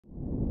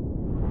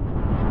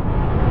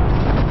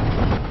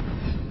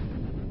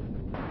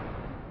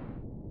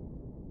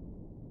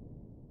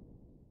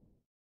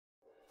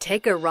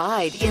Take a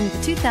ride in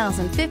the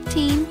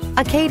 2015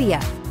 Acadia.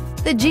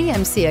 The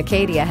GMC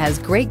Acadia has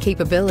great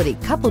capability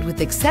coupled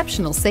with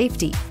exceptional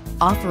safety,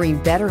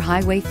 offering better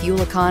highway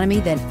fuel economy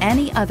than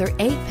any other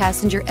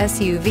 8-passenger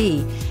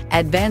SUV,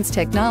 advanced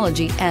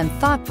technology, and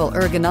thoughtful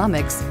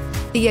ergonomics.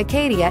 The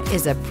Acadia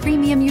is a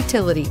premium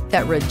utility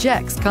that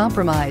rejects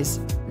compromise.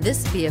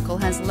 This vehicle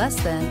has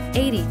less than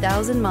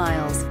 80,000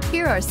 miles.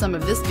 Here are some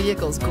of this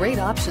vehicle's great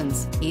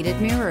options: heated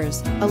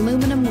mirrors,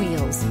 aluminum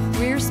wheels,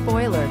 rear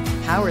spoiler,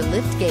 power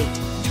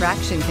liftgate,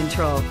 traction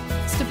control,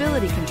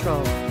 stability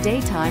control,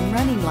 daytime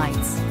running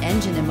lights,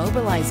 engine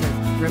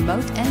immobilizer,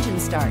 remote engine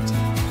start,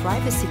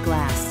 privacy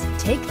glass.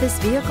 Take this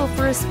vehicle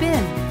for a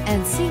spin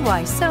and see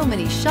why so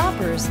many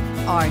shoppers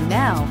are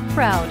now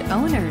proud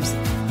owners.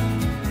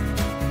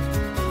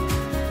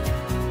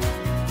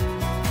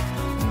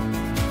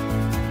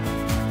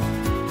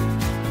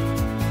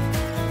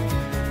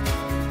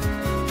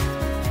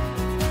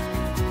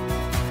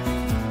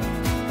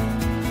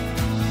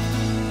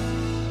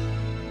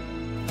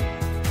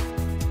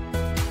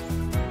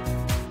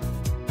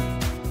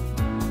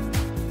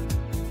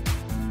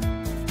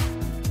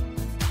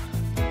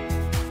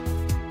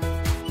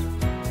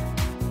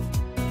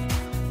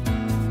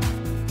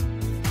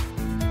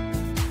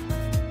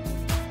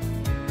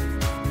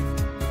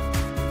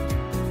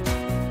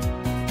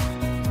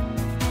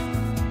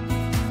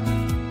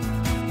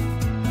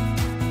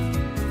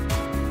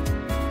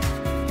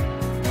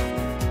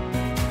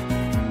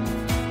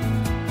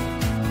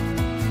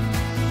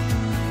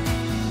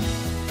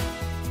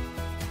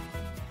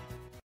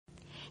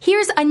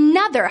 Here's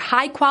another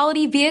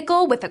high-quality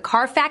vehicle with a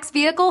Carfax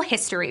Vehicle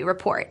History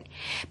Report.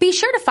 Be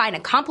sure to find a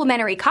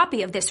complimentary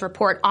copy of this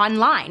report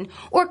online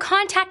or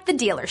contact the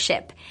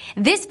dealership.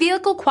 This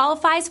vehicle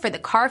qualifies for the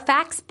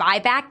Carfax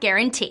Buyback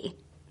Guarantee.